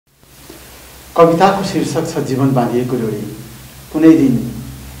कविताको शीर्षक छ जीवन बाँधिएको डोरी। कुनै दिन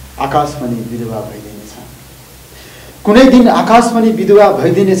आकाश पनि विधवा भइदिनेछ, कुनै दिन आकाश पनि विधवा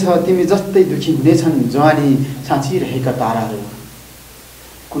भइदिनेछ, तिमी जस्तै दुखी हुनेछन् जवानी साँचिरहेका ताराहरू।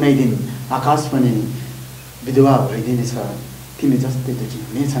 कुनै दिन आकाश पनि विधवा भइदिनेछ, तिमी जस्तै दुखी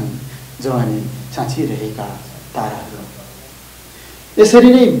हुनेछन् जवानी साँचिरहेका ताराहरू। यसरी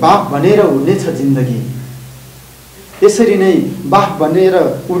नै बाफ बनेर उड्नेछ जिन्दगी, यसरी नै बाफ बनेर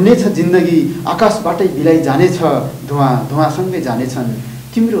उड्नेछ जिन्दगी। आकाशबाटै बिलाइ जानेछ धुवाँ, धुवाँसँगै जानेछन्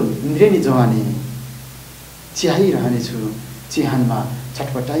तिम्रो इन्द्रेणी जवानी। चिहाइरहनेछु चिहानमा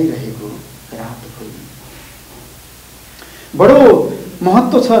छटपटाइरहेको रातो फुल। बडो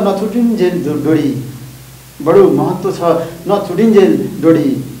महत्त्व छ नछुटिन्जेल डोरी, बडो महत्त्व छ नछुटिन्जेल डोरी।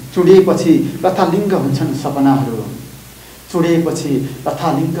 चुडिएपछि लथालिङ्ग हुन्छन् सपनाहरू, चुडिएपछि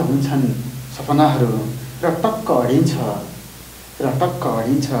लथालिङ्ग हुन्छन् सपनाहरू। र टक्क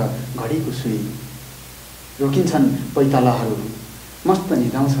अडिन्छ घडीको सुई, रोकिन्छन् पैतालाहरू। मस्त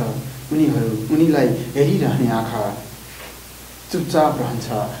निदाउँछ उनीहरू, उनीलाई हेरिरहने आँखा। चुपचाप रहन्छ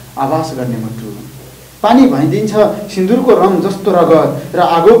आवाज गर्ने मुटु। पानी भइदिन्छ सिन्दुरको रङ जस्तो रगत, र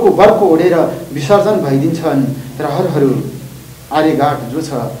आगोको बर्को ओढेर विसर्जन भइदिन्छन् रहरहरू। आर्यघाट जो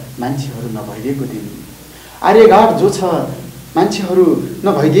छ मान्छेहरू नभइदिएको दिन, आर्यघाट जो छ मान्छेहरू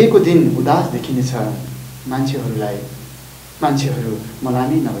नभइदिएको दिन उदास देखिनेछ मान्छेहरू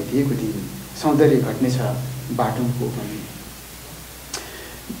मलामी नभइदिएको दिन। सौन्दर्य घट्नेछ बाटोको पनि,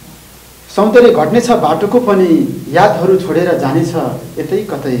 सौन्दर्य घट्नेछ बाटोको पनि। यादहरू छोडेर जानेछ यतै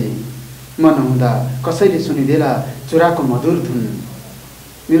कतै, म नहुँदा कसैले सुनिदेला चुराको मधुर धुन।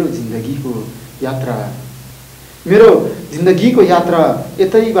 मेरो जिन्दगीको यात्रा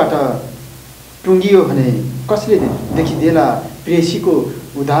यतैबाट टुङ्गियो भने कसले देखिदेला प्रेयसीको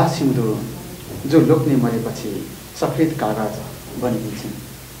उदास सिउँदो, जो लोक्ने मरेपछि सफेद कागज बनिदिन्छन्।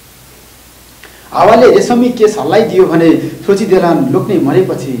 हावाले रेशमी केस हल्लाइदियो भने सोचिदेलान् लोक्ने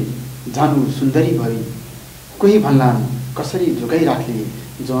मरेपछि जानु सुन्दरी भई। कोही भन्लान् कसरी जोगाइ राख्ने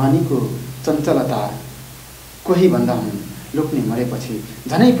जवानीको चञ्चलता, कोही भन्दा हुन् लोक्ने मरेपछि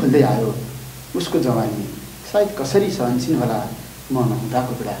झनै फुल्दै आयो उसको जवानी। सायद कसरी सहन्छन् होला म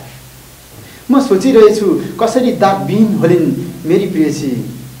नहुँदाको बेला। म सोचिरहेछु कसरी दागविहीन होलिन् मेरी प्रेयसी,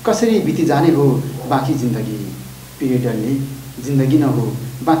 कसरी बिति जाने हो बाँकी जिन्दगी। पिरियडले जिन्दगी नहो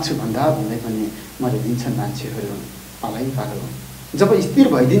बाँच्छु भन्दा भन्दै पनि मरिदिन्छन् मान्छेहरू पालै पालो। जब स्थिर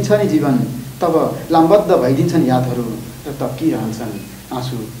भइदिन्छ नि जीवन, तब लामबद्ध भइदिन्छन् यादहरू, र तप्किरहन्छन्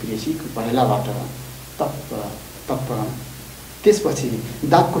आँसु प्रेयसीको पहेलाबाट तप्प तप्प। त्यसपछि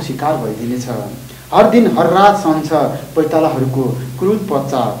दागको शिकार भइदिनेछ। हर दिन हर रात सहन्छ पैतालाहरूको क्रूर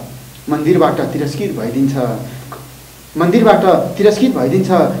पश्चात। मन्दिरबाट तिरस्कृत भइदिन्छ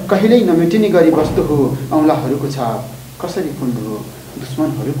कहिल्यै नमेटिने गरी वस्तु हो औँलाहरूको छाप। कसरी कुण्ड हो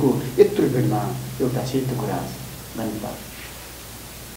दुश्मनहरूको यत्रो भिडमा एउटा सेतो गुराँस। धन्यवाद।